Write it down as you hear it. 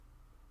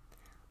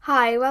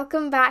Hi,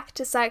 welcome back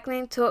to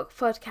Cycling Talk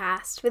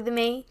podcast with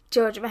me,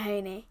 Georgia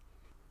Mahoney.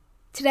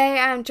 Today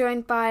I am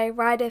joined by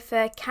rider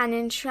for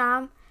Canyon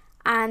SRAM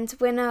and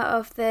winner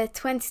of the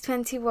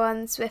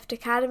 2021 Zwift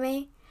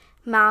Academy,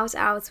 Maud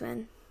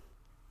Oudsman.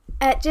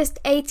 At just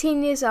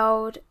 18 years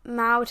old,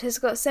 Maud has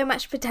got so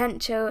much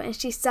potential and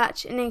she's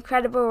such an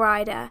incredible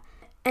rider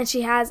and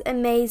she has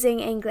amazing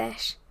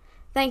English.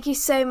 Thank you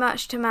so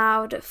much to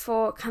Maud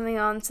for coming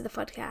on to the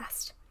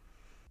podcast.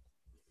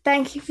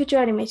 Thank you for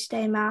joining me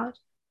today, Maud.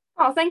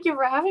 Oh, thank you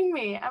for having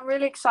me. I'm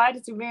really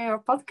excited to be on your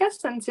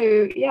podcast and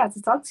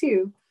to talk to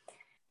you.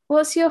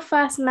 What's your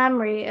first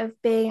memory of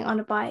being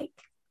on a bike?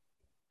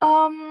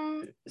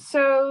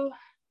 So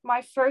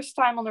my first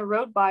time on a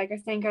road bike, I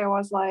think I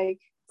was like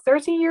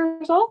 13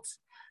 years old.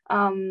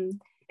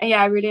 And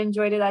yeah, I really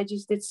enjoyed it. I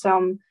just did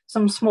some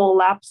small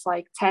laps,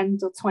 like 10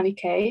 to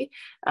 20K.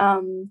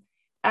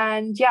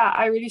 And yeah,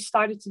 I really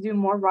started to do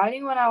more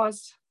riding when I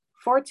was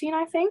 14,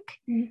 I think.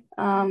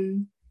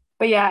 Mm-hmm.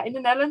 But yeah, in the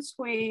Netherlands,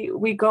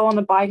 we go on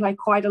the bike like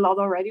quite a lot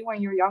already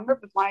when you're younger.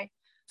 But my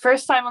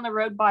first time on a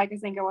road bike, I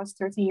think I was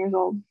 13 years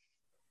old.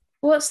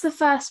 What's the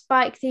first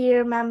bike that you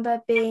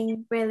remember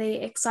being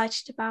really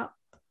excited about?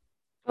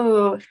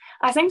 Oh,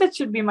 I think that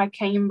should be my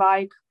Canyon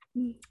bike,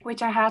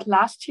 which I had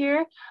last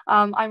year.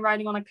 I'm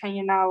riding on a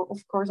Canyon now,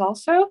 of course,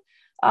 also.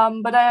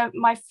 But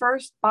my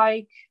first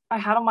bike I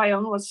had on my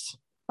own was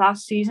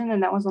last season,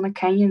 and that was on a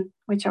Canyon,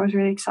 which I was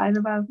really excited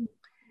about.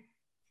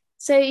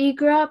 So you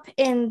grew up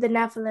in the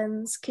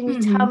Netherlands. Can you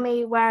tell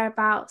me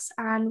whereabouts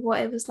and what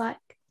it was like?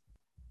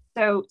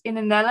 So in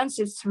the Netherlands,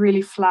 it's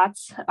really flat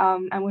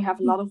and we have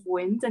a lot of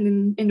wind.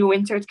 And in the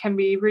winter, it can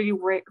be really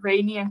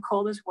rainy and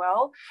cold as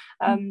well.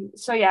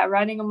 So yeah,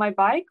 riding on my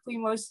bike, we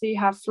mostly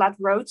have flat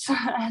roads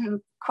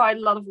and quite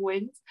a lot of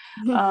wind.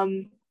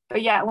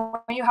 But yeah,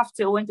 when you have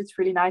tailwind, it's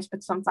really nice.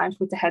 But sometimes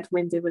with the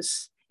headwind, it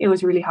was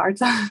really hard.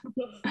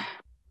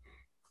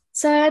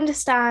 So I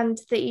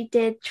understand that you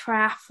did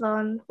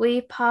triathlon. Were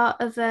you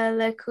part of a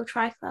local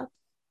tri club?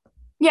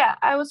 Yeah,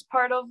 I was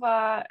part of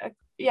a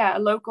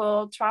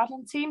local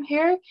triathlon team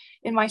here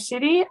in my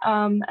city.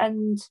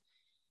 And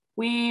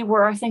we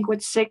were, I think,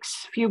 with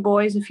few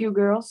boys, a few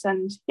girls.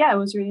 And yeah, it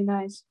was really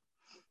nice.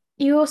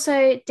 You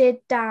also did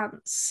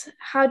dance.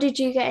 How did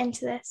you get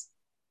into this?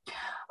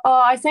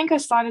 I think I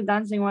started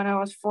dancing when I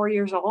was 4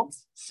 years old.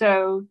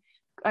 So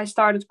I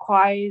started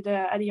quite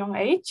at a young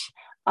age.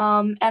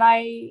 And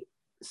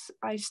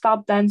I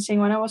stopped dancing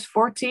when I was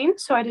 14,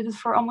 so I did it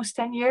for almost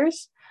 10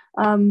 years.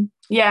 And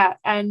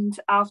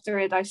after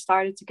it, I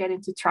started to get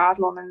into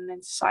triathlon and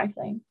into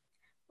cycling.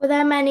 Were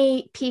there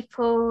many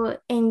people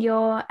in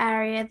your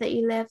area that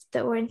you lived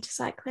that were into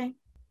cycling?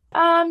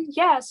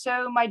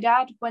 So my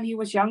dad, when he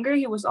was younger,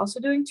 he was also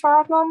doing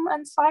triathlon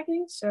and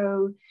cycling.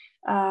 So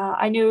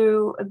I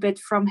knew a bit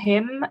from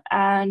him,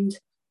 and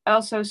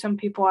also some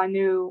people I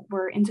knew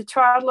were into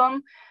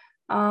triathlon.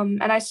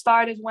 And I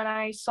started when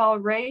I saw a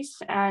race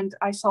and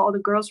I saw all the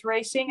girls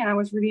racing and I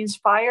was really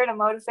inspired and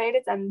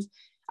motivated and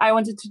I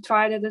wanted to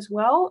try that as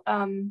well.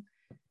 And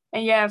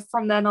yeah,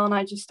 from then on,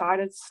 I just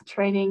started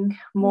training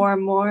more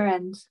and more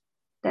and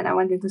then I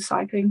went into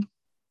cycling.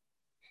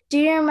 Do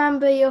you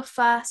remember your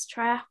first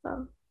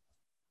triathlon?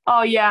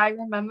 Oh yeah, I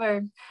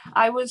remember.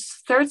 I was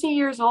 13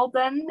 years old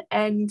then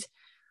and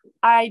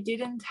I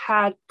didn't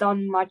had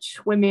done much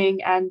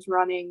swimming and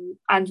running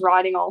and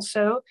riding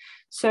also.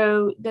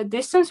 So the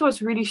distance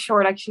was really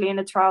short actually in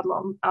the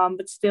triathlon.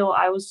 But still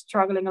I was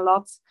struggling a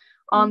lot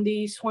on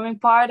the swimming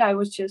part. I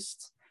was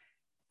just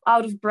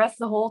out of breath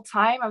the whole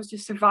time. I was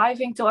just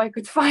surviving till I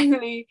could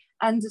finally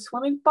end the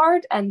swimming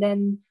part. And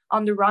then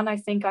on the run, I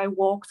think I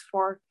walked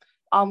for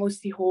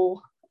almost the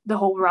whole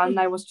run.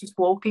 I was just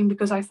walking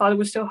because I thought it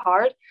was so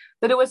hard,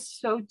 but it was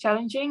so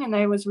challenging and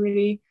I was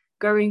really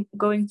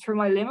going through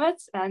my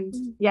limits. And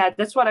yeah,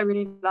 that's what I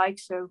really like.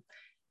 So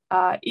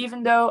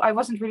even though I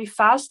wasn't really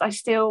fast, I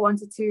still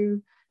wanted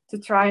to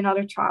try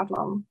another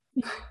triathlon.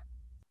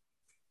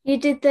 You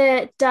did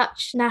the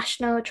Dutch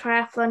National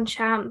Triathlon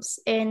Champs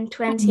in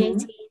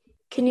 2018.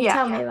 Can you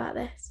tell me about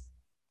this?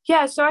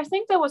 Yeah, so I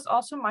think that was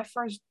also my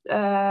first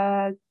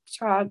my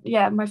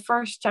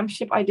first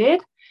championship I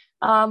did.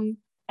 And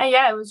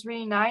yeah, it was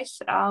really nice.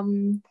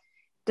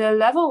 The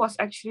level was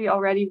actually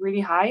already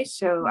really high,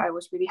 so I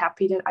was really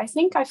happy that I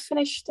think I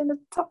finished in the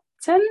top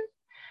 10.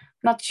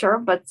 Not sure,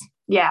 but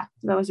yeah,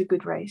 that was a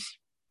good race.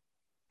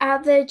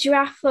 At the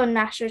Duathlon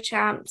National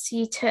Champs,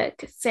 you took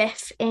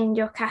 5th in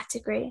your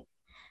category.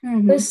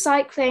 Was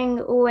cycling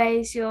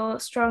always your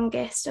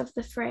strongest of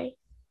the three?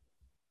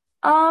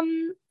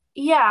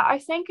 Yeah, I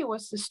think it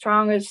was the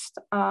strongest,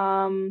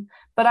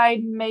 but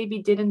I maybe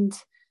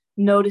didn't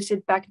notice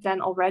it back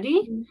then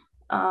already.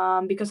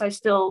 Because I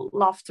still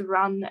love to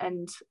run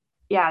and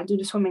do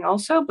the swimming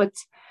also. But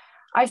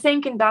I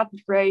think in that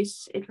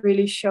race, it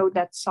really showed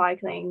that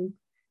cycling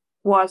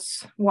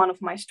was one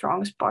of my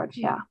strongest parts.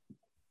 Yeah.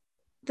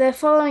 The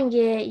following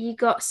year, you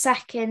got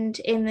second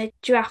in the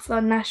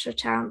Duathlon National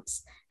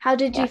Champs. How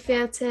did you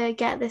feel to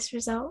get this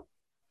result?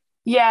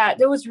 Yeah,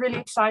 that was really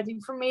exciting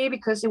for me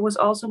because it was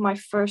also my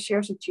first year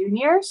as a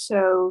junior.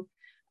 So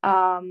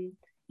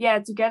yeah,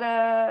 to get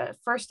a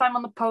first time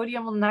on the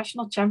podium on the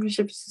national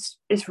championships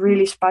is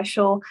really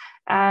special.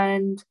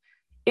 And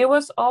it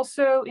was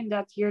also in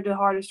that year the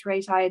hardest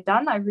race I had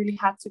done. I really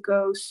had to go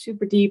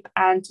super deep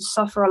and to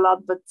suffer a lot,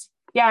 but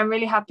yeah, I'm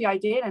really happy I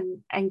did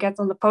and get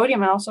on the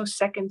podium, and also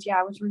second. Yeah,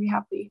 I was really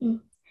happy.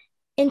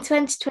 In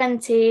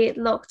 2020,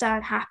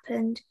 lockdown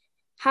happened.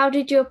 How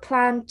did your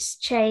plans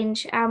change,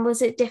 and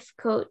was it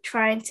difficult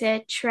trying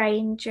to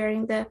train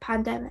during the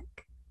pandemic?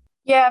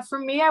 Yeah, for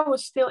me, I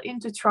was still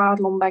into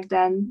triathlon back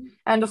then,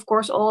 and of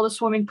course, all the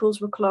swimming pools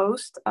were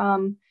closed,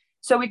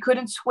 so we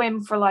couldn't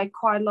swim for like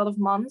quite a lot of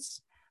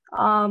months.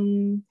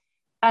 Um,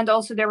 and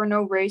also, there were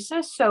no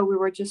races, so we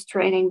were just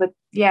training, but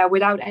yeah,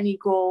 without any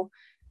goal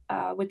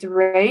with the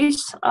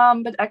race.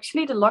 But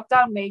actually, the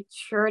lockdown made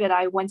sure that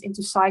I went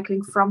into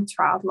cycling from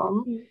triathlon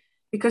Mm.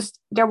 because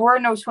there were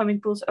no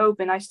swimming pools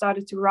open. I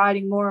started to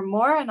riding more and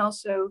more, and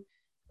also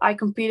I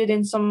competed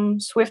in some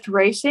Swift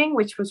racing,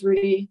 which was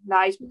really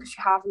nice because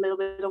you have a little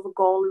bit of a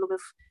goal, a little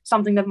bit of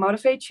something that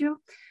motivates you.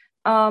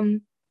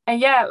 And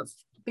yeah,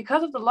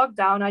 because of the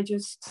lockdown, I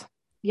just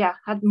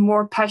had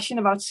more passion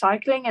about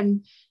cycling,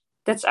 and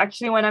that's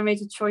actually when I made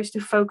the choice to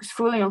focus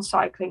fully on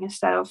cycling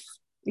instead of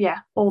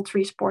all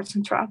three sports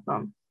and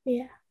triathlon.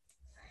 Yeah.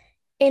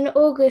 In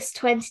August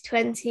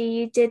 2020,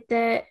 you did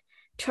the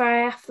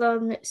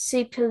Triathlon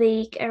Super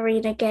League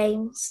Arena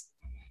Games.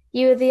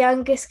 You were the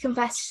youngest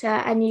competitor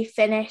and you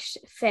finished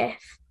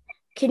fifth.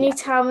 Can you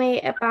tell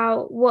me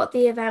about what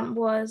the event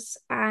was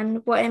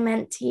and what it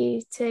meant to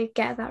you to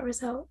get that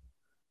result?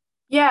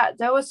 Yeah,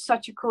 that was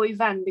such a cool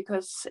event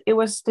because it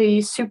was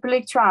the Super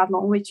League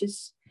Triathlon, which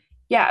is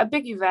a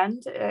big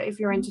event. If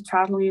you're into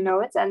triathlon, you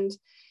know it. And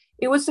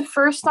it was the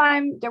first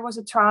time there was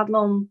a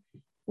triathlon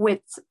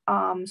with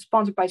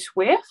sponsored by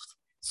Swift.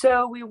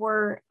 So we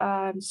were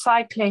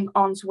cycling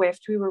on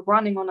Swift. We were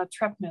running on a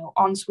treadmill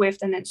on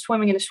Swift and then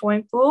swimming in a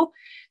swimming pool.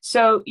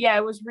 So yeah,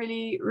 it was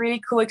really,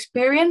 really cool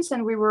experience.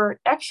 And we were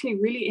actually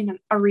really in an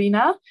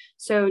arena.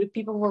 So the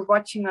people were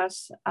watching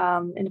us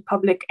in the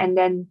public. And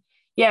then,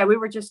 yeah, we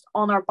were just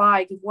on our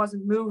bike. It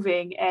wasn't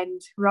moving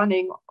and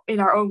running in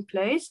our own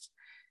place.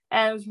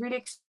 And it was really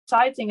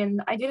exciting.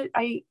 And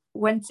I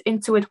went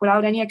into it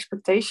without any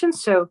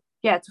expectations. So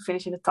yeah, to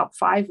finish in the top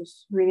 5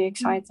 was really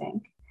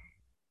exciting.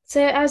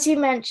 So, as you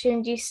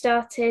mentioned, you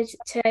started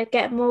to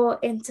get more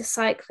into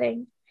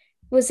cycling.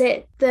 Was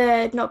it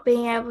the not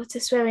being able to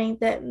swimming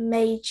that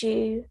made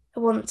you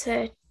want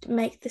to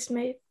make this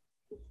move?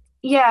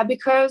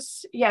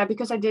 Because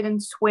I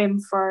didn't swim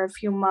for a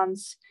few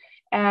months,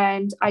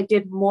 and I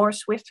did more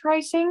Swift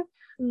racing.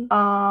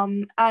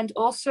 And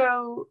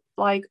also,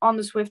 like on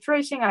the Swift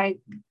racing, I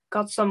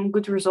got some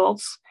good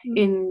results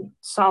in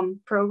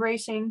some pro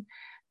racing.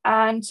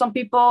 And some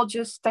people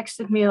just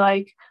texted me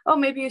like, "Oh,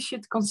 maybe you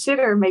should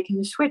consider making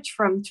a switch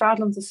from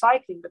triathlon to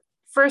cycling." But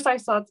first I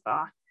thought,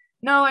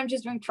 no, I'm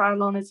just doing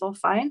triathlon, it's all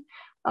fine.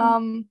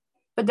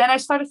 But then I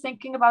started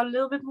thinking about it a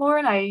little bit more,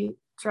 and I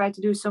tried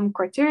to do some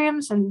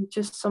criteriums and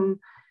just some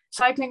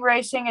cycling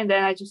racing, and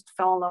then I just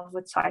fell in love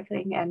with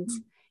cycling, and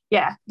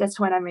that's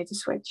when I made the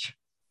switch.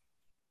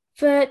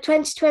 For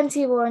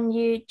 2021,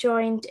 you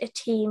joined a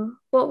team.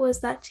 What was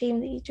that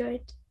team that you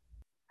joined?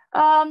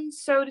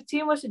 So the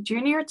team was a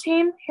junior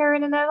team here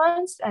in the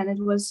Netherlands, and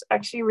it was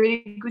actually a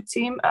really good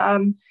team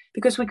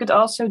because we could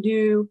also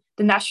do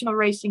the national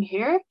racing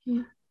here.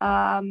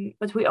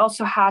 But we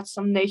also had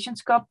some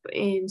Nations Cup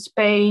in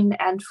Spain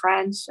and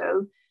France,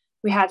 so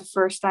we had the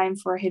first time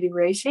for hilly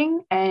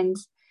racing, and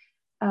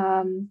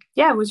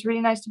it was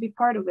really nice to be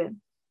part of it.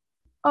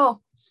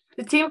 Oh,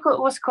 the team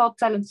was called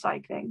Talent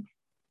Cycling.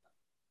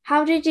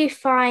 How did you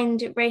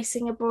find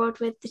racing abroad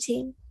with the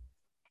team?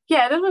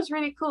 Yeah, that was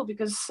really cool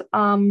because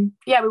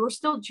we were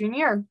still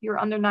junior. You were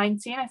under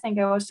 19. I think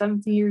I was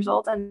 17 years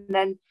old, and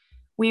then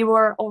we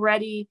were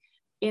already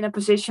in a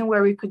position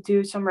where we could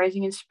do some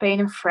racing in Spain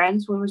and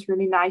France, which was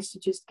really nice to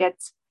just get.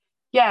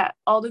 Yeah,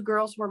 all the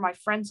girls were my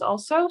friends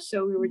also,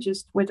 so we were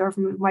just with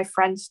my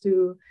friends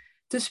to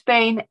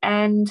Spain,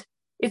 and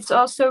it's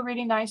also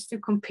really nice to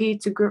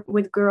compete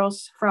with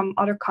girls from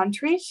other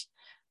countries,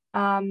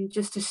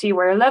 just to see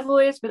where the level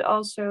is, but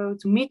also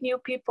to meet new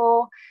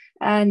people.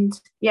 And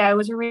it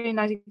was a really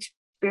nice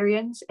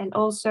experience. And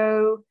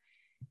also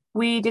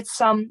we did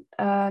some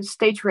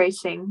stage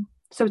racing,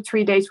 so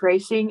 3 days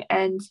racing.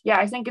 And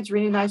I think it's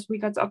really nice we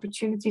got the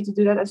opportunity to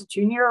do that as a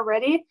junior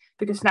already,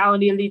 because now in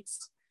the elite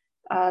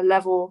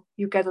level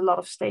you get a lot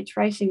of stage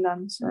racing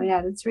done. So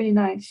that's really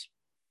nice.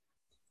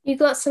 You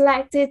got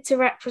selected to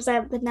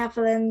represent the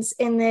Netherlands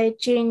in the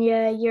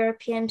Junior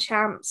European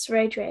Champs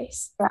road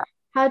race.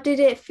 How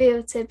did it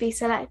feel to be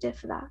selected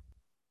for that?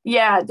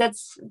 Yeah,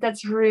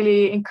 that's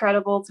really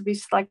incredible to be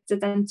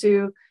selected and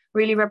to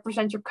really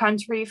represent your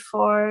country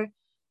for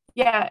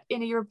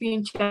in a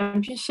European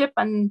Championship.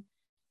 And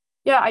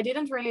I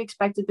didn't really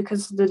expect it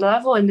because the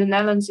level in the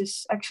Netherlands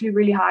is actually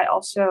really high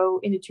also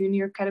in the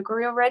junior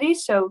category already.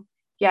 So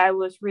it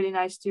was really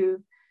nice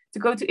to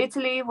go to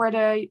Italy where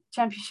the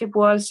championship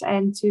was,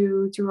 and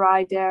to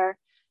ride there,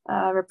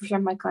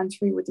 represent my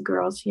country with the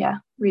girls. Yeah,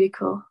 really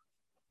cool.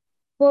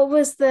 What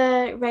was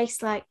the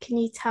race like? Can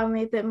you tell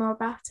me a bit more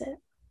about it?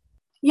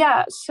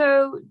 Yeah,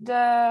 so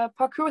the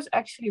parkour was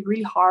actually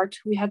really hard.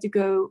 We had to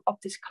go up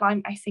this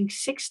climb, I think,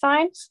 6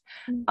 times.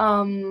 Mm.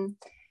 Um,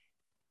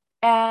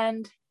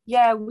 and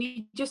yeah,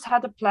 we just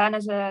had a plan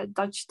as a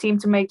Dutch team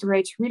to make the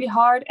race really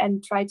hard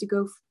and try to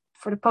go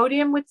for the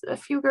podium with a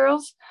few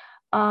girls.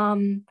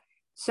 Um,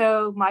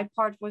 so my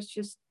part was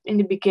just in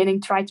the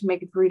beginning try to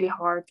make it really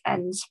hard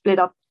and split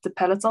up the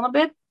peloton a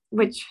bit,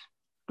 which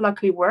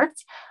luckily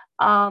worked.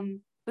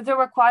 But there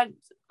were quite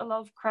a lot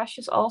of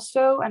crashes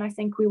also, and I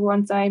think we were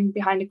one time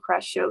behind the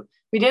crash. So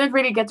we didn't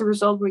really get the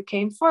result we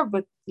came for,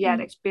 but yeah,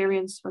 the Mm.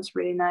 experience was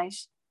really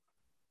nice.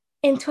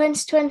 In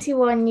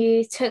 2021,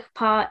 you took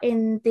part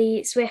in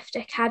the Swift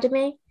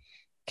Academy.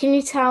 Can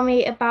you tell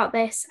me about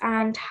this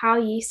and how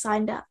you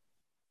signed up?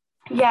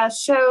 Yeah,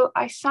 so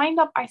I signed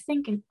up, I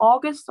think, in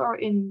August or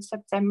in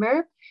September.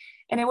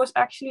 And it was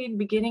actually in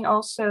the beginning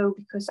also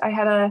because I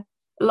had a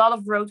lot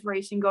of road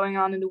racing going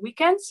on in the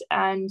weekends.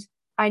 And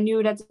I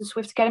knew that the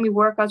Swift Academy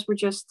workouts were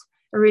just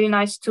a really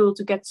nice tool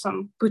to get some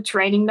good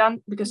training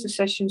done because the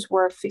sessions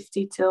were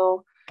 50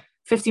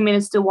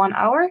 minutes to 1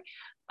 hour.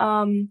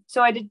 So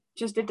I did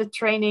the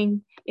training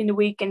in the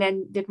week and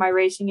then did my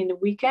racing in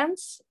the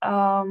weekends.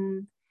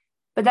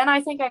 But then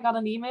I think I got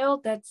an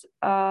email that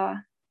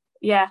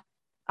yeah,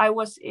 I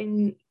was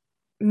in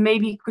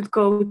maybe could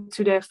go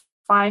to the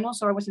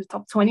finals or I was in the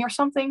top 20 or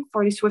something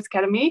for the Swift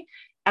Academy.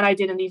 And I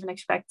didn't even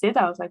expect it.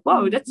 I was like,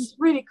 whoa, that's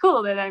really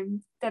cool that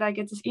I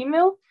get this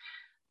email.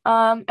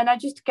 And I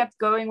just kept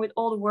going with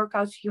all the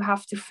workouts you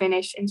have to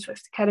finish in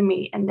Swift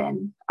Academy. And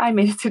then I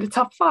made it to the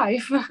top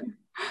five.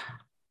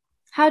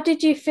 How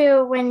did you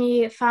feel when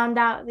you found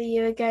out that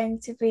you were going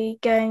to be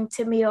going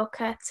to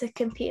Mallorca to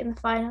compete in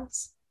the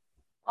finals?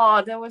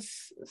 Oh, that was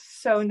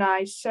so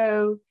nice.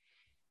 So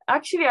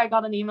actually, I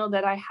got an email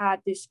that I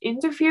had this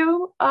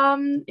interview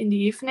in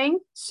the evening.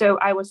 So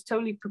I was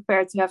totally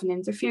prepared to have an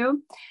interview.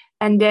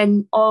 And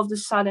then all of a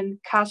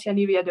sudden, Kasia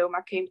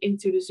Niewiadoma came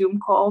into the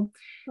Zoom call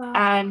Wow.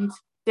 and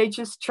they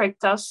just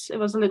tricked us. It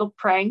was a little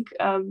prank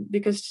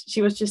because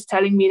she was just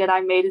telling me that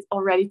I made it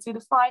already to the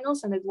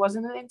finals and it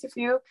wasn't an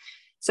interview.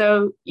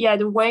 So yeah,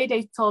 the way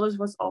they told us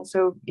was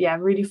also, yeah,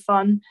 really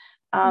fun.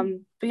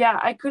 But yeah,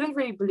 I couldn't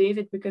really believe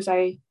it because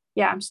I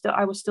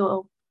was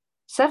still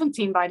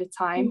 17 by the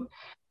time.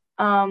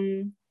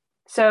 Um,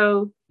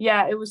 so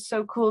yeah, it was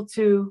so cool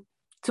to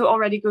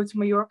already go to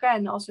Mallorca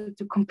and also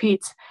to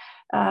compete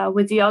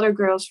with the other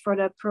girls for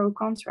the pro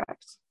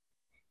contract.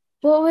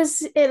 What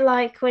was it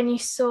like when you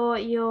saw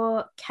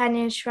your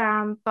Canyon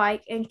SRAM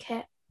bike and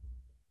kit?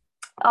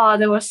 Oh,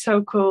 that was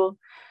so cool.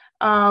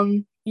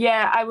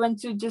 Yeah, I went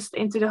to just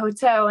into the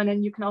hotel and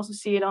then you can also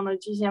see it on the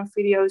GCM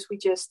videos. We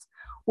just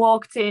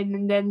walked in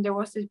and then there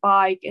was this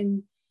bike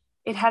and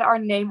it had our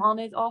name on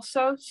it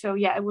also. So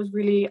yeah, it was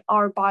really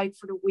our bike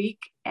for the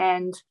week.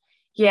 And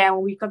yeah,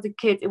 when we got the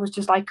kit, it was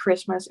just like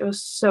Christmas. It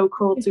was so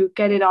cool to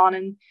get it on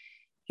and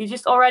you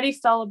just already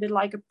felt a bit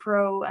like a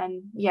pro.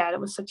 And yeah,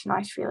 it was such a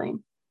nice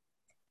feeling.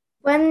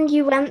 When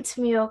you went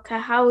to Mallorca,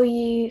 how were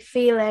you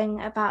feeling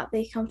about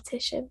the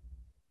competition?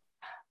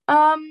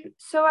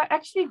 So I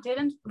actually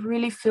didn't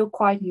really feel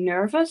quite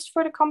nervous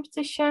for the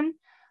competition,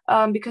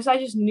 because I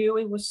just knew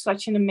it was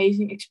such an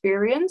amazing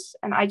experience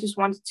and I just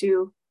wanted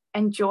to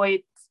enjoy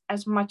it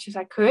as much as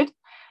I could.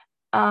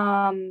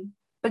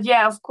 But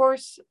yeah, of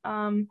course,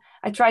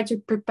 I tried to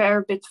prepare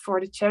a bit for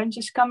the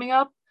challenges coming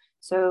up.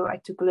 So I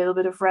took a little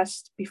bit of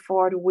rest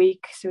before the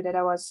week so that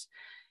I was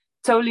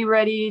totally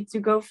ready to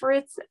go for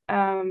it.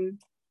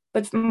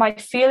 But my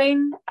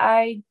feeling,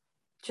 I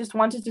just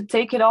wanted to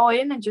take it all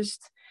in and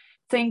just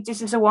think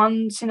this is a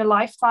once in a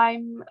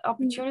lifetime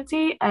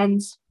opportunity. And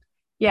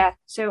yeah,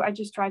 so I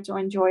just tried to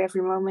enjoy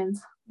every moment.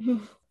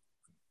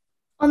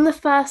 On the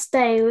first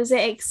day, was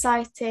it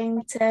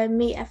exciting to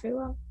meet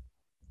everyone?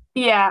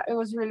 Yeah, it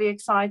was really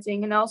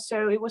exciting. And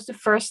also, it was the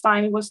first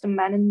time it was the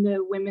men and the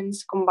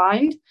women's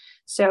combined.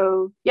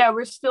 So, yeah,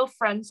 we're still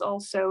friends,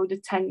 also, the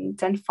ten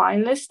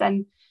finalists.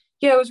 And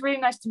yeah, it was really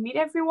nice to meet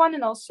everyone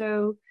and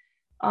also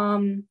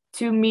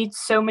to meet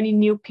so many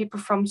new people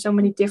from so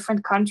many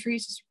different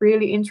countries. It's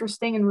really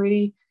interesting and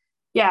really,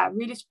 yeah,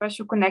 really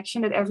special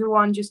connection that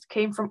everyone just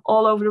came from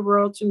all over the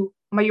world to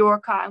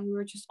Mallorca and we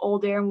were just all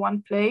there in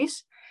one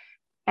place.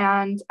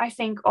 And I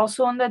think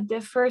also on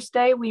the first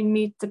day, we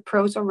meet the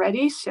pros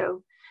already.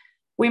 So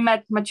we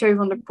met Mathieu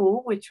van der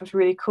Poel, which was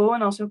really cool,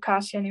 and also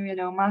Kasia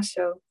Niewiadoma.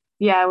 So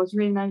yeah, it was a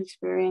really nice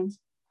experience.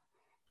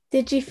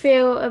 Did you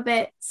feel a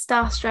bit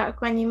starstruck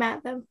when you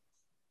met them?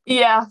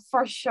 Yeah,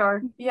 for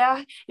sure.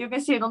 Yeah, you can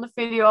see it on the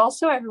video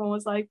also. Everyone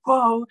was like,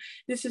 whoa,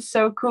 this is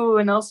so cool.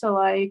 And also,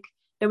 like,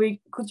 that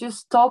we could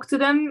just talk to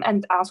them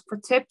and ask for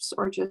tips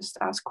or just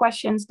ask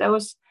questions. That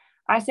was,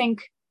 I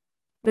think,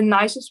 the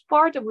nicest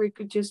part that we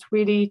could just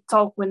really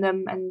talk with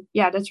them. And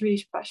yeah, that's really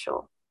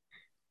special.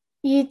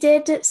 You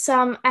did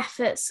some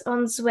efforts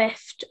on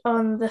Zwift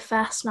on the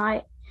first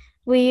night.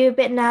 Were you a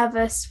bit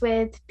nervous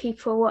with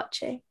people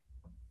watching?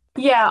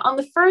 Yeah, on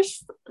the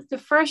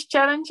first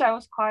challenge, I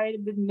was quite a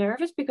bit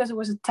nervous because it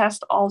was a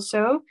test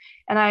also,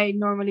 and I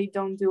normally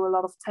don't do a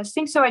lot of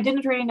testing, so I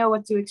didn't really know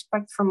what to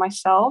expect from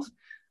myself.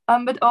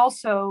 But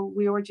also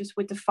we were just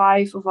with the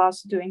five of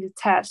us doing the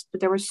test, but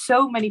there were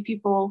so many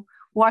people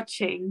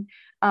watching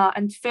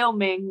and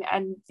filming,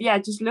 and yeah,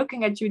 just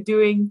looking at you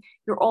doing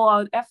your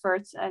all-out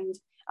efforts, and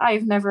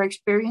I've never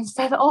experienced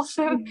that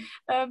also,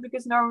 Mm.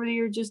 because normally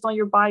you're just on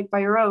your bike by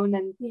your own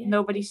and Yeah.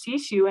 nobody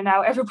sees you, and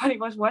now everybody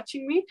was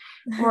watching me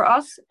or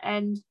us.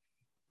 And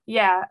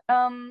yeah,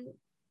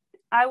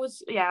 I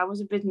was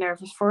a bit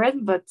nervous for it,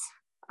 but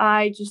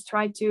I just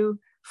tried to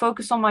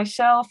focus on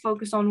myself,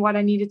 focus on what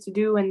I needed to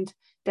do, and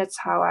that's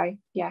how I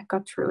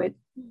got through it.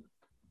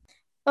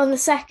 On the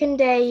second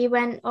day, you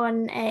went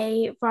on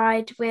a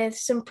ride with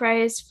some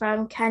pros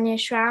from Canyon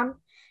SRAM,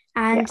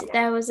 Yeah. and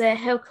there was a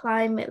hill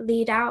climb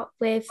lead out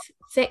with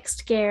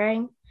fixed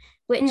gearing,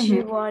 which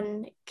you Hmm.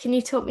 won. Can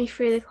you talk me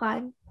through the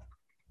climb?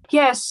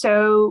 Yeah,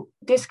 so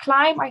this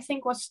climb I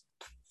think was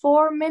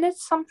 4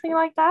 minutes, something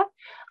like that.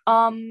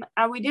 And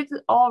we did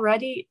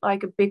already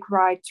like a big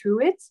ride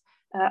through it.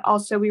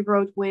 Also, we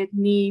rode with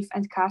Neve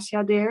and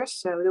Kasia there,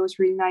 so it was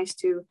really nice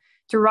to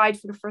ride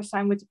for the first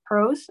time with the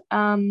pros.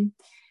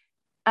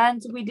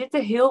 And we did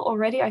the hill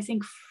already, I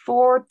think,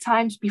 4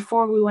 times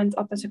before we went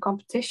up as a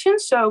competition.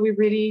 So we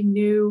really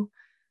knew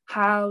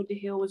how the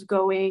hill was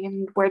going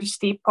and where the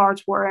steep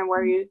parts were and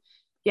where you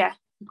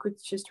could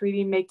just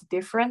really make the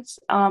difference.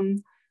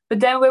 But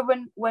then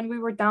when we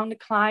were down the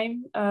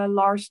climb,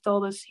 Lars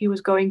told us he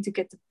was going to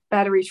get the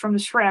batteries from the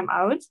SRAM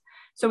out.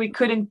 So we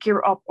couldn't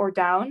gear up or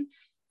down.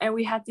 And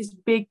we had this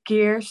big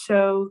gear.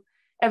 So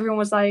everyone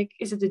was like,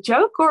 is it a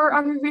joke or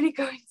are we really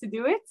going to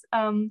do it?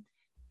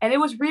 And it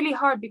was really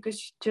hard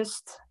because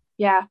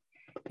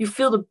you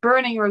feel the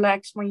burn in your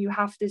legs when you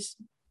have this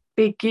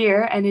big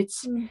gear, and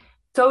it's Mm.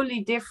 totally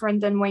different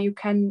than when you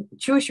can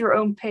choose your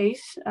own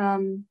pace.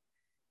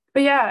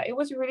 But yeah, it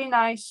was a really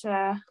nice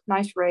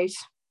race.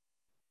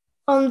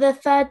 On the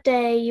third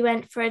day, you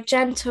went for a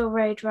gentle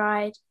road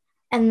ride,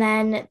 and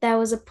then there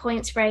was a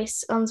points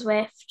race on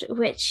Zwift,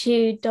 which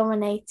you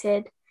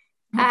dominated.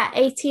 At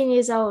 18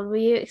 years old,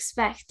 were you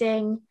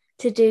expecting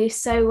to do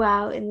so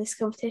well in this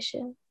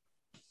competition?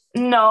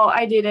 No,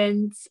 I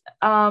didn't.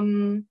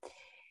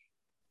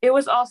 It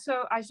was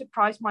also, I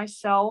surprised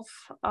myself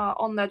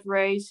on that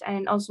race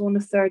and also on the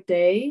third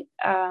day,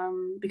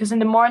 because in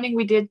the morning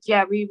we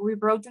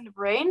rode in the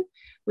rain,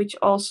 which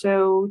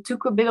also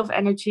took a bit of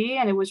energy,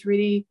 and it was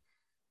really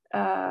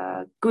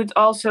good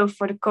also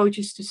for the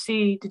coaches to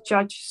see, the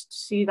judges to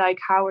see like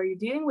how are you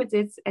dealing with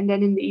it. And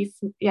then in the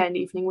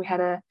evening we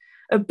had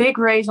a big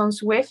race on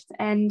Zwift,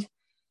 and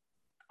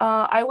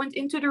I went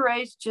into the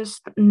race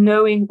just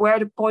knowing where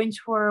the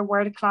points were,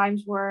 where the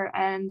climbs were,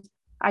 and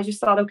I just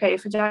thought, okay,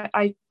 if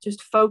I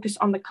just focus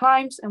on the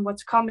climbs and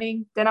what's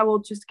coming, then I will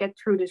just get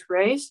through this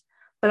race.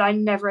 But I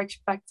never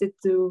expected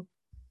to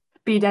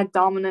be that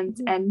dominant,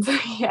 Mhm. and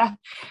yeah,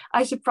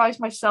 I surprised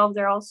myself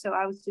there also.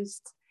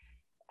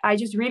 I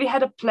just really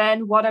had a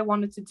plan what I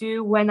wanted to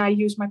do when I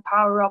used my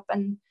power up,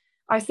 and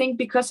I think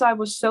because I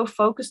was so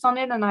focused on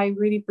it and I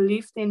really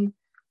believed in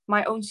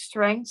my own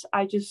strengths,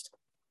 I just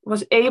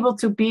was able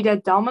to be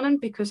that dominant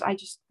because I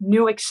just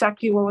knew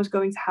exactly what was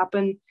going to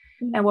happen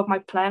and what my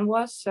plan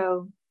was.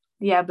 So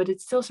yeah, but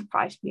it still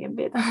surprised me a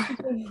bit.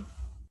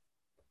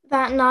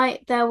 That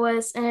night, there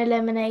was an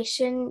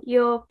elimination.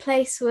 Your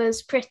place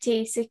was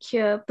pretty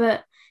secure,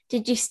 but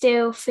did you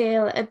still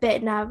feel a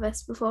bit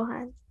nervous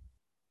beforehand?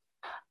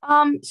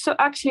 So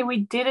actually we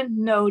didn't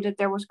know that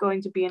there was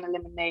going to be an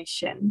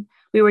elimination.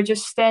 We were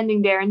just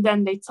standing there and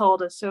then they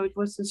told us. So it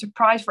was a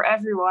surprise for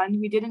everyone.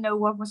 We didn't know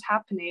what was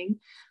happening.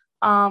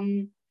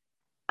 Um,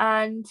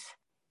 and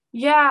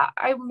yeah,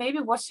 I maybe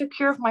was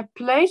secure of my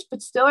place,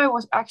 but still I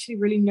was actually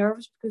really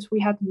nervous because we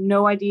had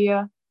no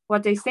idea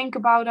what they think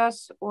about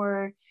us.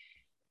 Or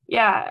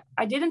yeah,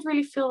 I didn't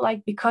really feel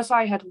like because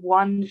I had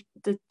won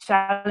the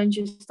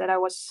challenges that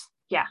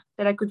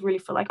that I could really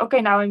feel like,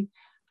 okay, now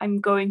I'm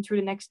going through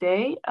the next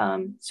day.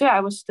 So yeah, I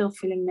was still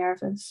feeling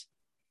nervous.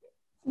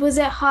 Was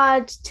it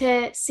hard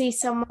to see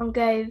someone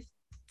go?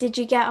 Did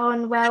you get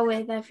on well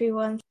with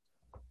everyone?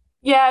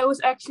 Yeah, it was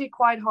actually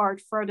quite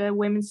hard for the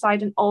women's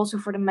side and also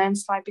for the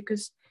men's side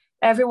because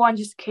everyone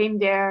just came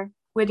there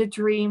with a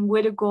dream,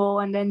 with a goal,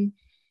 and then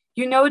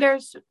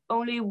there's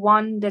only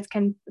one that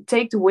can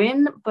take the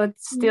win, but Mm.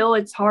 still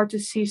it's hard to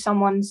see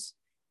someone's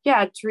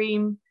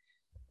dream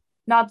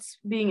not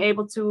being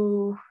able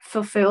to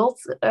fulfilled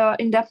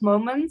in that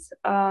moment.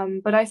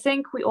 But I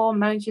think we all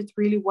managed it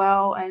really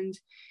well, and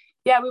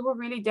yeah, we were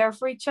really there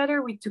for each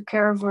other. We took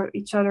care of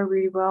each other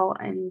really well,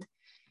 and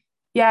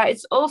yeah,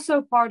 it's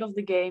also part of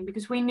the game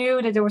because we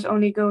knew that there was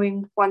only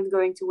going one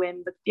going to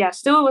win. But yeah,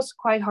 still it was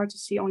quite hard to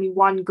see only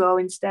one go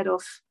instead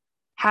of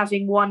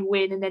having one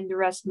win and then the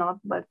rest not.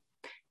 But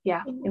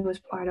yeah, it was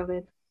part of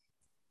it.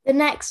 The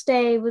next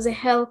day was a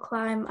hill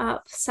climb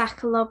up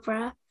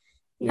Sakalobra.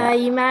 Yeah.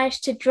 You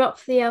managed to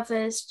drop the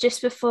others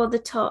just before the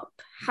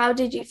top. How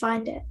did you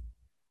find it?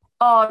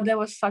 Oh, that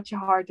was such a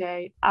hard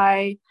day.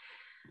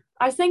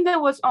 I think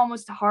that was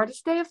almost the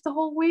hardest day of the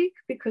whole week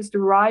because the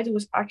ride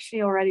was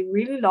actually already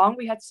really long.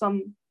 We had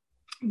some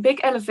big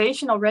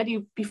elevation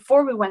already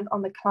before we went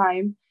on the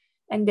climb.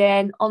 And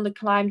then on the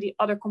climb, the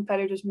other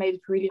competitors made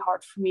it really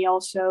hard for me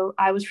also.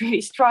 I was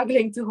really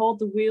struggling to hold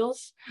the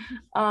wheels.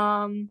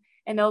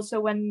 And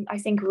also when I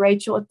think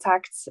Rachel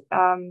attacked,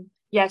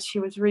 yes, she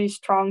was really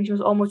strong. She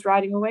was almost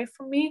riding away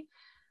from me.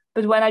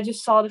 But when I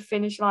just saw the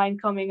finish line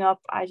coming up,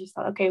 I just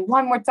thought, okay,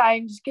 one more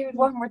time, just give it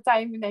one more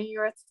time, and then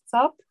you're at the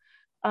top.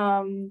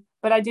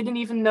 But I didn't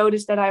even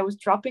notice that I was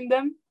dropping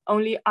them.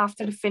 Only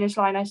after the finish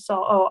line, I saw,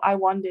 oh, I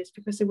won this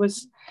because it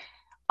was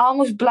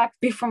almost black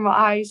before my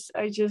eyes.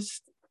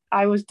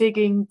 I was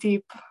digging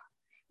deep,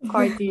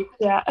 quite deep.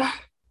 Yeah.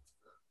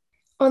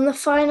 On the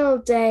final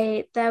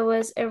day, there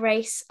was a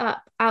race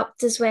up Alpe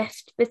du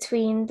Zwift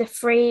between the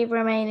three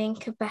remaining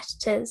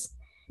competitors.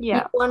 You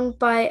Yeah. won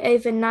by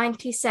over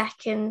 90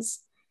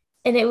 seconds,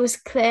 and it was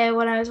clear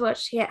when I was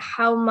watching it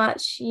how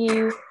much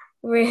you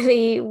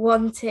really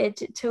wanted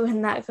to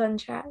win that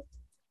contract.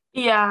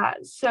 Yeah,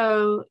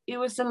 so it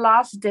was the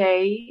last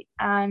day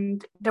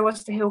and there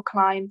was the hill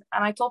climb.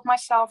 And I told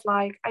myself,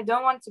 like, I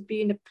don't want to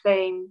be in the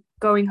plane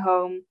going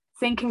home,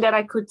 thinking that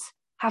I could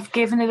have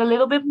given it a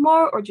little bit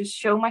more or just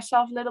show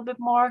myself a little bit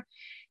more.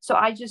 So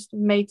I just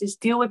made this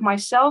deal with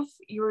myself.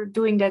 You're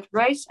doing that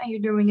race and you're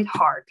doing it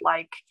hard.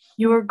 Like,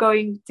 you're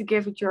going to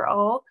give it your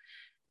all.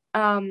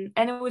 And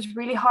it was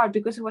really hard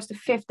because it was the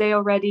fifth day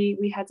already.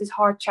 We had these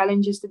hard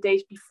challenges the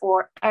days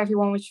before.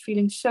 Everyone was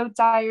feeling so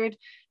tired.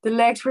 The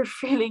legs were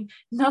feeling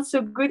not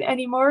so good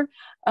anymore.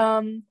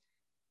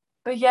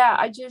 But yeah,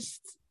 I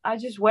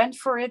just went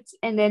for it.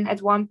 And then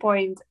at one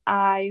point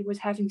I was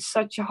having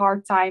such a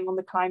hard time on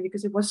the climb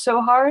because it was so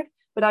hard.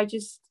 But I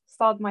just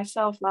thought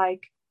myself,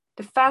 like,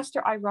 the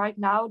faster I ride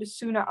now, the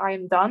sooner I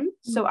am done.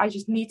 So I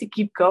just need to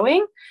keep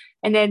going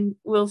and then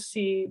we'll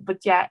see. But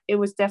yeah, it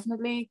was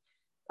definitely,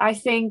 I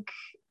think,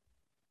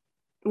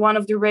 one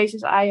of the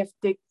races I have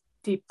dig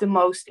deep the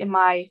most in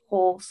my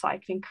whole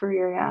cycling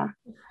career. Yeah.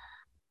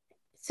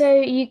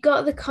 So you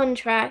got the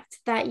contract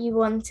that you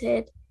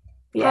wanted.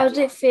 How Yeah. did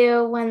it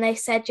feel when they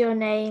said your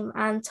name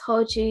and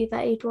told you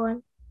that you'd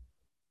won?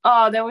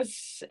 Oh, that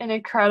was an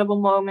incredible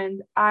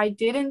moment. I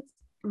didn't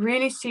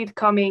really see it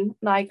coming.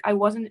 Like, I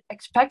wasn't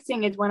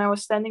expecting it when I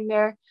was standing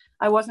there.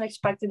 I wasn't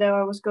expecting that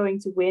I was going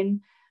to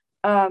win.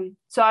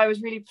 So I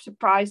was really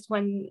surprised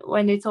when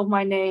they told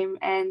my name.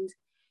 And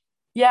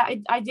yeah,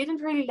 I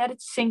didn't really let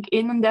it sink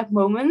in that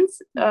moment.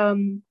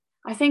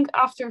 I think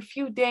after a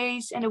few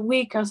days and a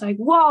week, I was like,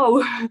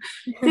 whoa,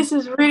 this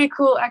is really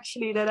cool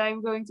actually that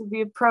I'm going to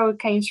be a pro at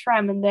Kane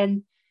SRAM. And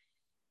then,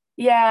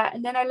 yeah,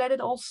 and then I let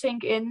it all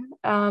sink in.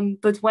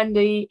 But when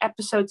the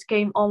episodes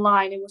came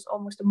online, it was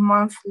almost a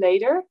month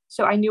later.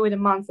 So I knew it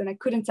a month and I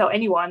couldn't tell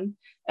anyone.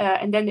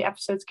 And then the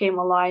episodes came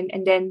online.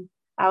 And then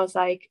I was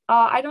like,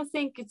 oh, I don't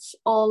think it's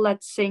all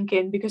let sink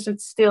in because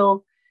it's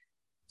still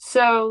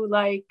so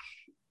like,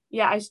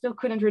 yeah, I still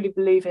couldn't really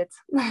believe it.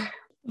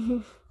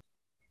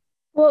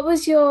 What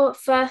was your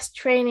first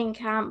training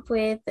camp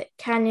with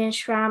Canyon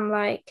SRAM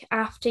like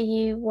after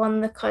you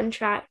won the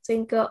contract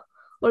and got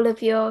all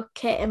of your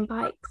kit and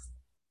bikes?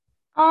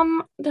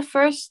 The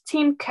first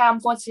team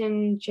camp was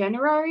in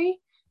January.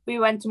 We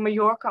went to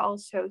Mallorca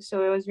also,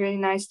 so it was really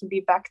nice to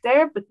be back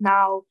there. But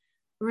now,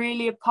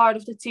 really a part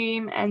of the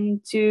team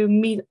and to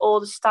meet all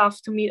the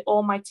staff, to meet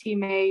all my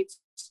teammates,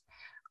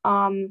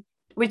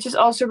 which is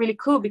also really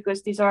cool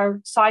because these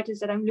are cyclists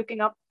that I'm looking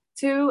up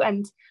to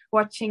and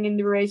watching in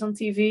the race on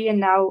TV, and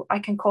now I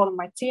can call them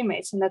my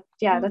teammates, and that,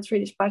 yeah, that's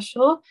really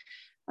special.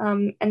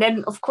 And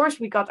then of course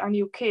we got our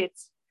new kit,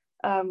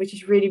 which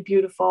is really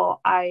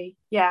beautiful. I,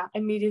 yeah,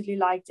 immediately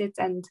liked it.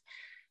 And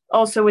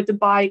also with the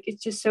bike,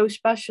 it's just so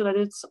special that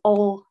it's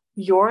all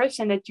yours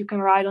and that you can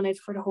ride on it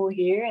for the whole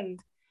year. And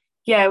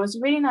yeah, it was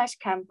a really nice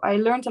camp. I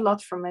learned a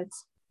lot from it.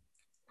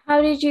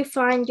 How did you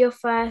find your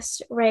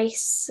first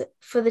race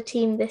for the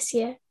team this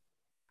year?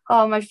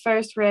 Oh, my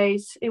first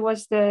race, it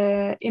was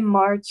the in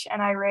March,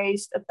 and I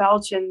raced a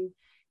Belgian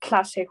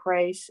classic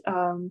race.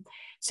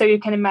 So you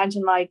can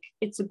imagine, like,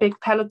 it's a big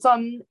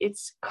peloton,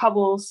 it's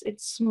cobbles,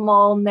 it's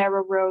small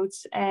narrow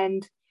roads,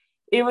 and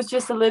it was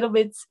just a little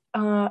bit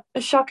a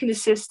shock in the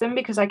system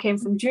because I came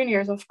from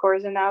juniors, of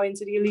course, and now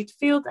into the elite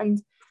field.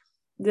 And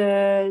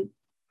the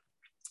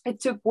it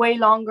took way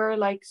longer,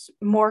 like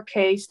more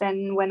case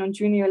than when on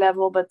junior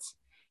level. But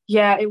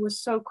yeah, it was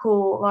so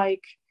cool,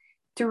 like,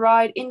 to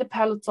ride in the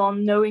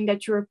peloton knowing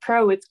that you're a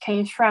pro with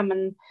Kane SRAM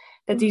and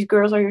that these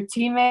girls are your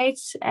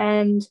teammates.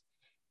 And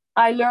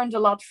I learned a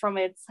lot from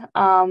it.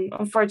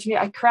 Unfortunately,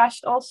 I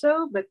crashed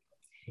also, but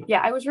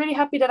yeah, I was really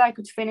happy that I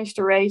could finish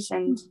the race,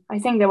 and I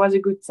think that was a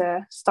good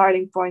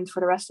starting point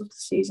for the rest of the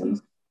season.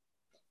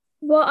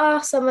 What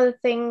are some of the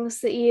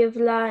things that you've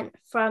learned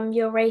from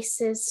your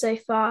races so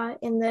far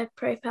in the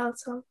Pro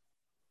Peloton?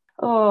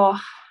 Oh,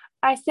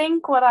 I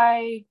think what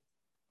I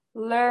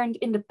learned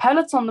in the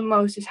peloton the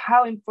most is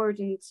how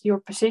important your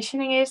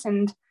positioning is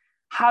and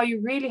how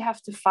you really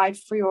have to fight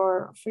for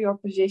your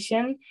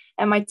position.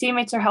 And my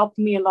teammates are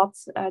helping me a lot.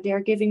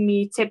 They're giving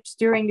me tips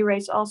during the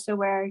race also,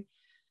 where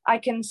I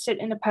can sit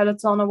in a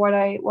peloton or what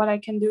I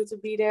can do to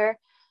be there.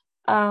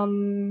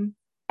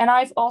 And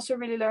I've also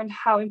really learned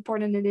how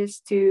important it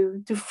is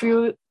to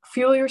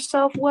fuel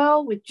yourself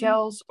well with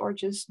gels or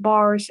just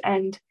bars.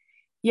 And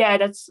yeah,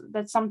 that's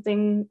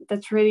something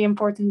that's really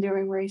important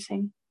during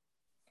racing.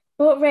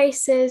 What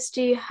races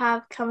do you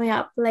have coming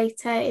up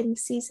later in the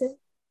season?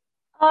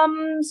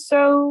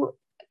 So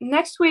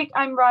next week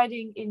I'm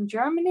riding in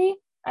Germany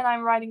and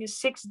I'm riding a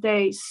 6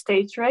 day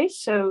stage race.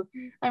 So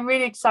I'm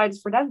really excited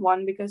for that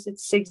one because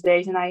it's 6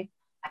 days and I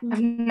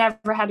have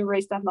never had a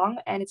race that long,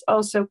 and it's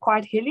also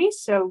quite hilly.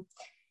 So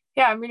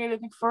yeah, I'm really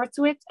looking forward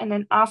to it. And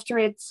then after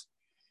it,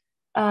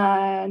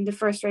 the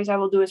first race I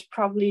will do is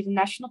probably the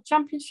national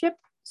championship.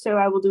 So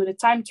I will do the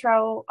time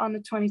trial on the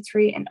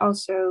 23 and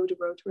also the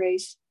road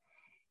race.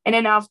 And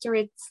then after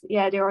it,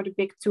 yeah, there are the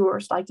big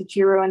tours like the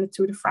Giro and the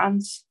Tour de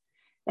France.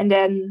 And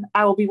then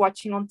I will be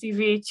watching on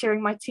TV,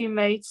 cheering my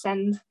teammates,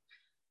 and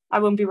I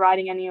won't be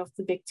riding any of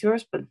the big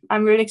tours, but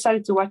I'm really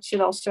excited to watch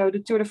it also, the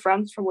Tour de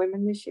France for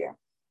women this year.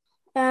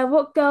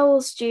 What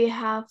goals do you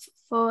have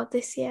for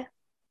this year?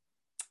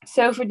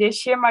 So for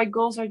this year, my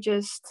goals are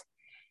just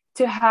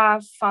to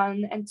have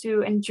fun and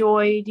to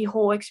enjoy the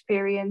whole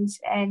experience.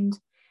 And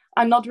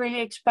I'm not really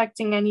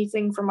expecting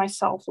anything for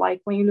myself, like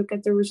when you look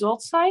at the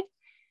results side.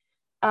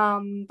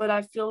 But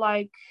I feel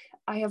like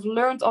I have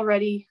learned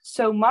already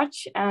so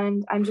much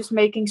and I'm just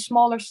making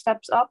smaller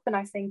steps up. And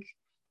I think,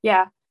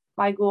 yeah,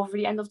 my goal for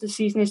the end of the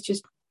season is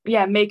just,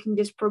 yeah, making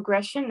this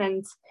progression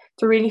and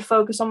to really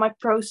focus on my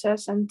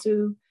process and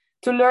to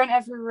learn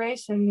every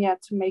race and, yeah,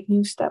 to make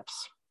new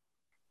steps.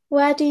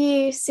 Where do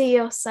you see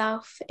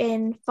yourself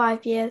in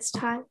 5 years'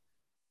 time?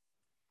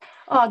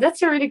 Oh,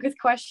 that's a really good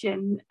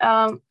question.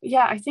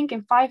 Yeah, I think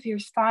in 5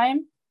 years'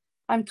 time,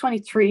 I'm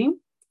 23.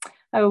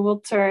 I will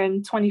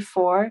turn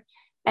 24.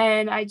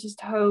 And I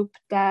just hope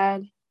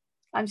that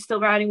I'm still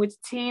riding with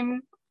the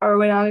team or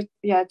when I,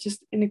 yeah,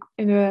 just in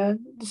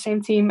the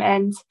same team,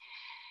 and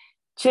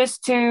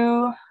just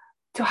to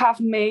have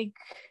make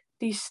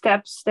these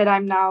steps that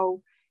I'm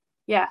now,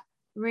 yeah,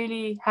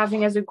 really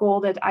having as a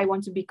goal that I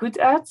want to be good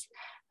at.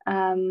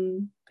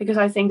 Because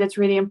I think that's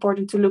really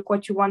important to look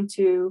what you want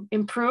to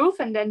improve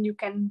and then you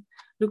can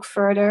look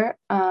further.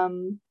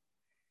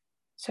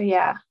 So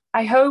yeah,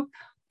 I hope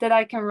that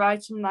I can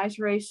ride some nice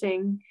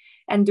racing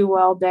and do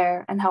well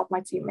there and help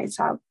my teammates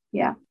out.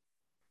 Yeah.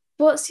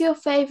 What's your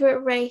favorite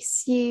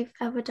race you've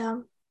ever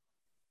done?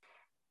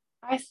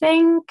 I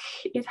think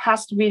it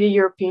has to be the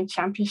European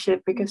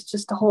Championship because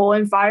just the whole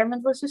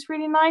environment was just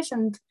really nice,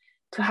 and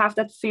to have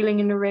that feeling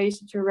in the race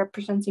that you're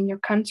representing your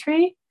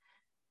country.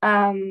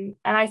 And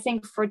I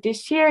think for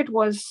this year, it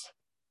was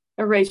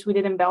a race we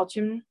did in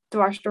Belgium,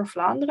 Dwars door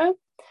Vlaanderen.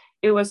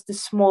 It was the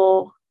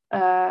small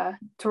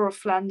Tour of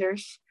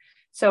Flanders.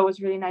 So it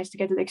was really nice to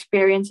get that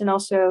experience. And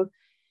also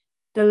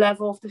the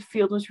level of the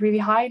field was really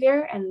high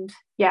there. And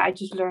yeah, I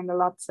just learned a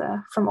lot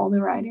from all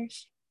the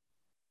riders.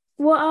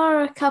 What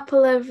are a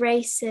couple of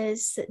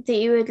races that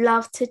you would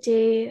love to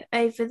do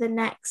over the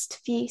next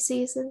few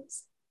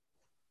seasons?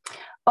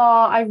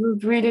 I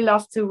would really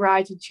love to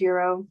ride a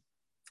Giro.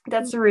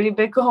 That's a really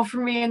big goal for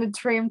me and a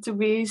dream to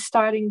be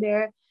starting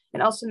there.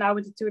 And also now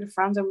with the Tour de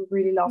France, I would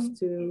really love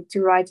to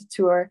ride the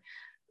Tour.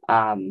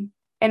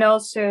 And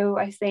also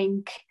I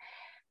think,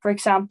 for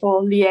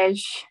example,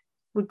 Liège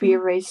would be a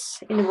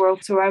race in the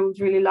World Tour I would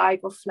really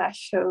like, or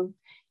Flash. So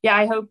yeah,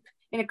 I hope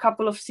in a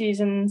couple of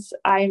seasons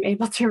I'm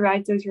able to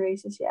ride those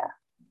races. Yeah.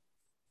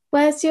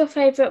 Where's your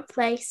favorite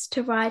place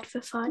to ride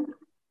for fun?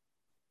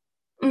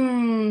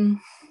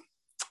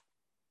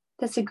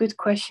 That's a good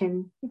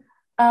question.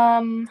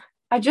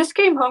 I just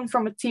came home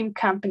from a team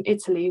camp in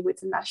Italy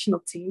with the national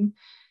team,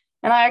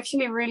 and I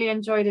actually really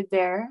enjoyed it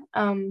there.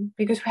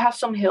 Because we have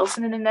some hills,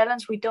 and in the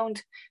Netherlands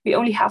we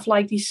only have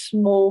like these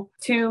small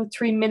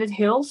 2-3 minute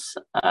hills.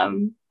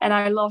 And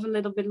I love a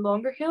little bit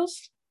longer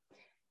hills.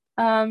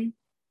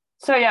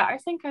 So yeah, I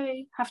think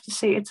I have to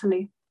say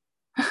Italy.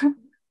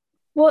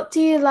 What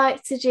do you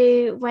like to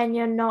do when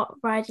you're not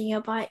riding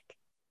your bike?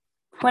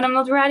 When I'm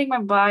not riding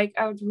my bike,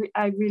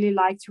 I really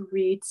like to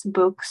read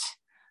books.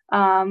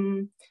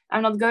 I'm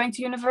not going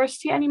to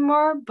university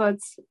anymore, but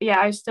yeah,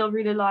 I still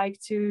really like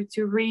to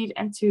read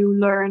and to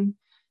learn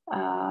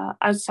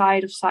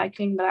outside of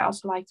cycling. But I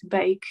also like to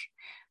bake,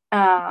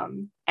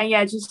 and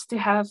yeah, just to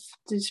have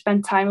to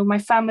spend time with my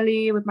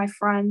family, with my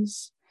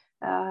friends.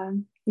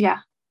 Yeah.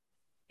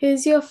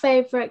 Who's your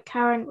favorite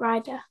current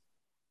rider?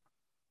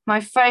 My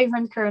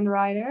favorite current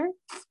rider.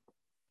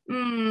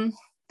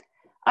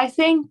 I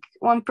think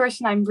one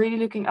person I'm really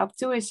looking up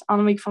to is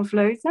Annemiek van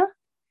Vleuten.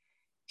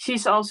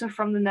 She's also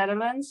from the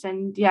Netherlands,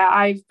 and yeah,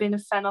 I've been a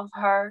fan of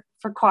her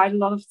for quite a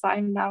lot of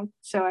time now,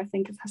 so I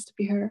think it has to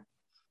be her.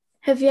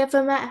 Have you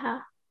ever met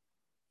her?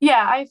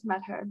 Yeah, I've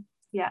met her.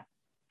 Yeah.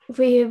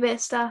 Were you a bit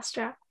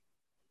starstruck?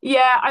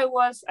 Yeah, I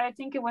was. I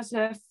think it was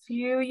a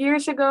few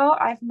years ago.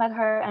 I've met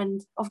her,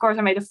 and of course,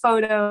 I made a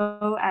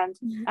photo and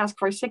asked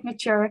for a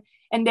signature.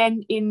 And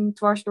then in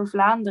Dwars door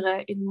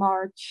Vlaanderen in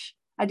March,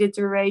 I did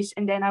the race,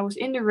 and then I was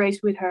in the race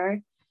with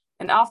her.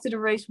 And after the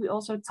race, we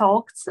also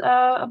talked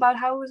about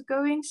how it was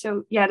going.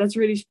 So yeah, that's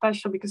really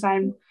special because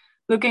I'm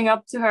looking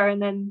up to her.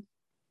 And then,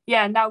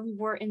 yeah, now we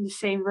were in the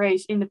same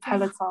race in the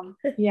peloton.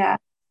 Yeah,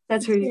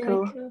 that's really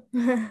cool.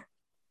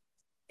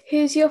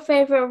 Who's your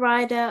favorite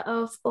rider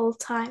of all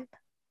time?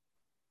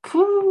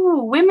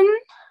 Ooh, women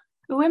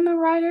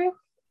rider?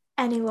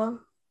 Anyone.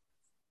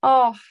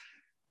 Oh,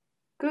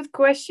 good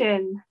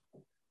question.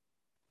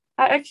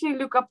 I actually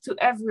look up to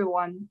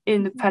everyone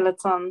in the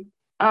peloton.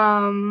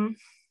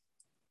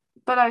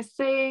 But I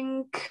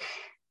think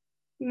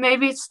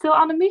maybe it's still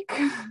Annemiek.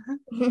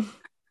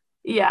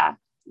 Yeah,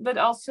 but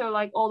also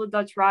like all the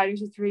Dutch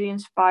riders, it's really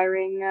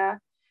inspiring.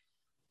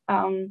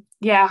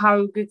 Yeah,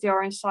 how good they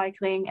are in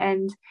cycling,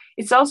 and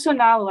it's also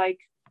now like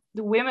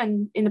the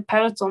women in the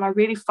peloton are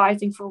really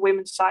fighting for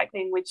women's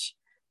cycling, which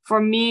for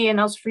me and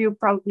also for you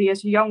probably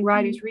as a young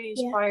rider is really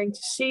inspiring to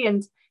see.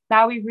 And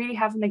now we really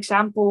have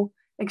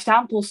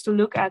examples to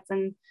look at,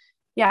 and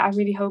yeah, I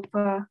really hope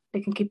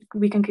we can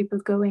keep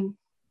it going.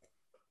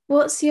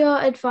 What's your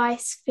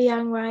advice for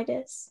young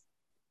riders?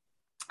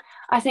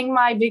 I think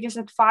my biggest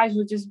advice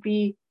would just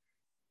be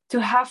to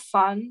have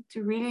fun,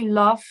 to really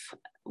love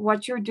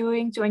what you're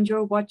doing, to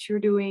enjoy what you're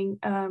doing,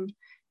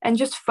 and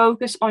just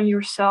focus on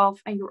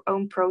yourself and your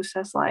own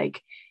process.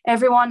 Like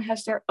everyone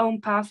has their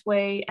own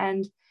pathway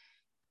and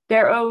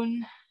their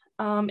own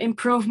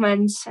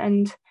improvements.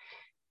 And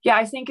yeah,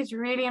 I think it's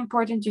really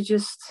important to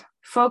just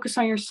focus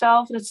on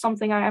yourself. That's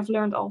something I have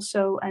learned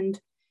also. And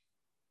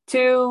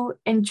to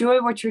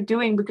enjoy what you're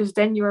doing, because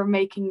then you're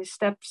making the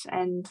steps.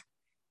 And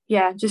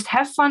yeah, just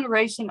have fun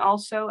racing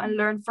also and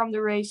learn from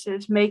the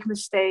races, make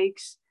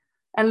mistakes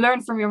and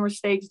learn from your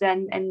mistakes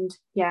then. And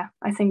yeah,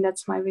 I think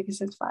that's my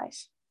biggest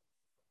advice.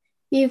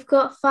 You've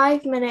got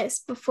 5 minutes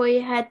before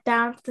you head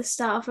down to the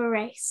start of a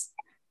race.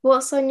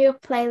 What's on your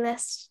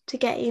playlist to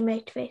get you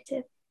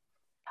motivated?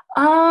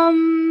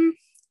 I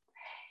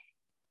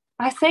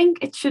think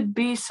it should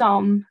be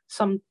some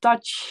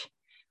Dutch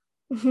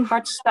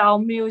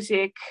hardstyle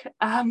music,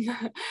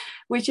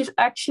 which is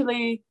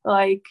actually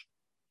like,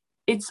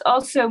 it's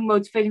also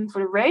motivating for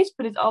the race,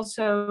 but it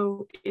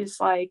also is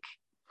like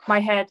my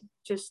head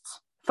just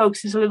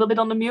focuses a little bit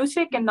on the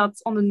music and not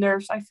on the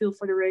nerves I feel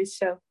for the race.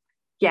 So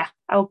yeah,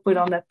 I will put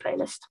on that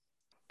playlist.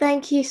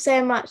 Thank you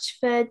so much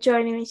for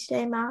joining me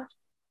today, Maud.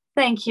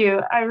 Thank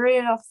you. I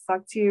really love to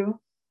talk to you.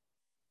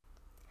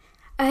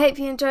 I hope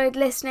you enjoyed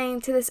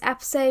listening to this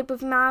episode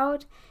with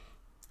Maud.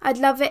 I'd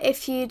love it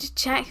if you'd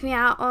check me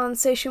out on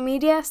social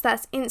media. So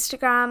that's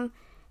Instagram,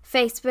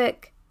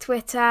 Facebook,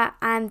 Twitter,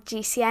 and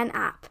GCN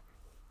app.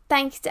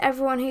 Thank you to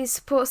everyone who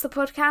supports the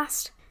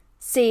podcast.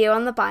 See you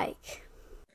on the bike.